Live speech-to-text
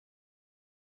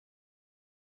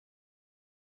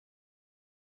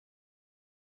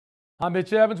I'm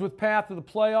Mitch Evans with Path to the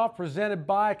Playoff, presented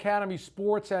by Academy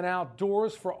Sports and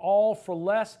Outdoors for all for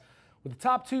less. With the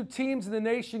top two teams in the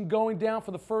nation going down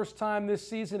for the first time this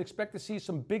season, expect to see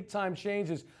some big-time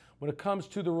changes when it comes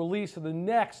to the release of the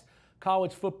next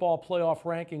college football playoff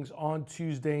rankings on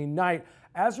Tuesday night.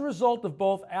 As a result of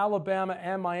both Alabama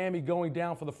and Miami going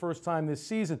down for the first time this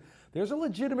season, there's a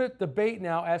legitimate debate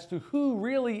now as to who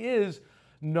really is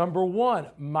number one.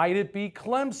 Might it be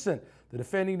Clemson? The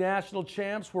defending national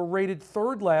champs were rated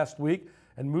third last week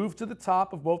and moved to the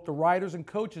top of both the writers' and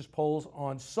coaches' polls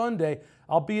on Sunday,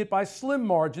 albeit by slim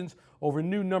margins over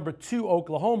new number 2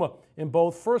 Oklahoma in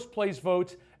both first-place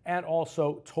votes and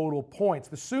also total points.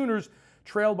 The Sooners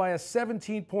trailed by a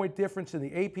 17-point difference in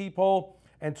the AP poll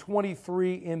and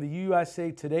 23 in the USA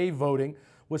Today voting.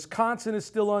 Wisconsin is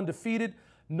still undefeated.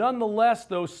 Nonetheless,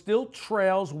 though, still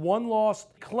trails one-loss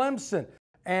Clemson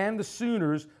and the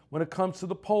Sooners when it comes to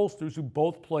the pollsters, who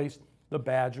both placed the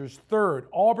Badgers third.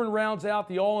 Auburn rounds out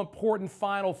the all-important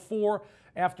Final Four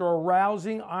after a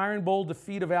rousing Iron Bowl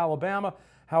defeat of Alabama.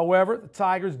 However, the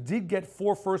Tigers did get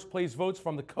 4 first-place votes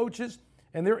from the coaches,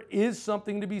 and there is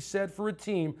something to be said for a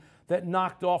team that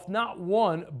knocked off not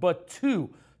one, but 2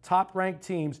 top-ranked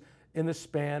teams in the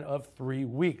span of 3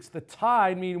 weeks. The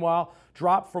Tide, meanwhile,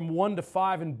 dropped from 1 to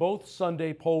 5 in both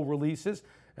Sunday poll releases.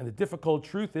 And the difficult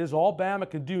truth is all Bama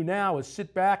can do now is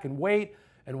sit back and wait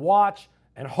and watch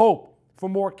and hope for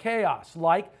more chaos,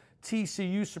 like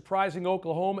TCU surprising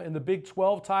Oklahoma in the Big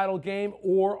 12 title game,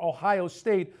 or Ohio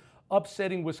State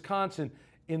upsetting Wisconsin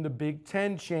in the Big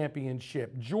 10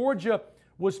 championship. Georgia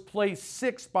was placed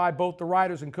 6th by both the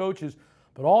writers and coaches,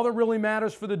 but all that really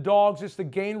matters for the Dogs is to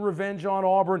gain revenge on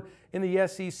Auburn in the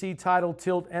SEC title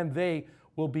tilt, and they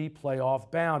will be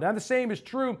playoff bound. And the same is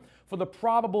true for the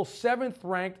probable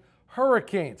 7th-ranked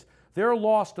Hurricanes. Their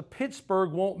loss to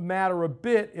Pittsburgh won't matter a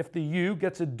bit if the U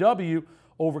gets a W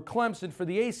over Clemson for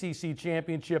the ACC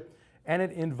championship and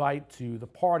an invite to the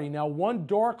party. Now, one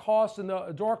dark horse in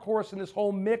this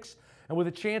whole mix, and with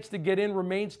a chance to get in,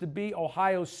 remains to be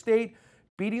Ohio State.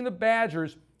 Beating the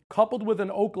Badgers, coupled with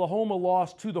an Oklahoma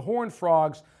loss to the Horned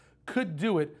Frogs, could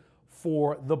do it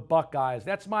for the Buckeyes.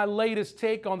 That's my latest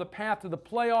take on the path to the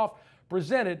playoff,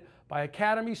 presented by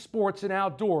Academy Sports and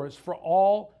Outdoors for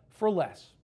all for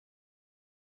less.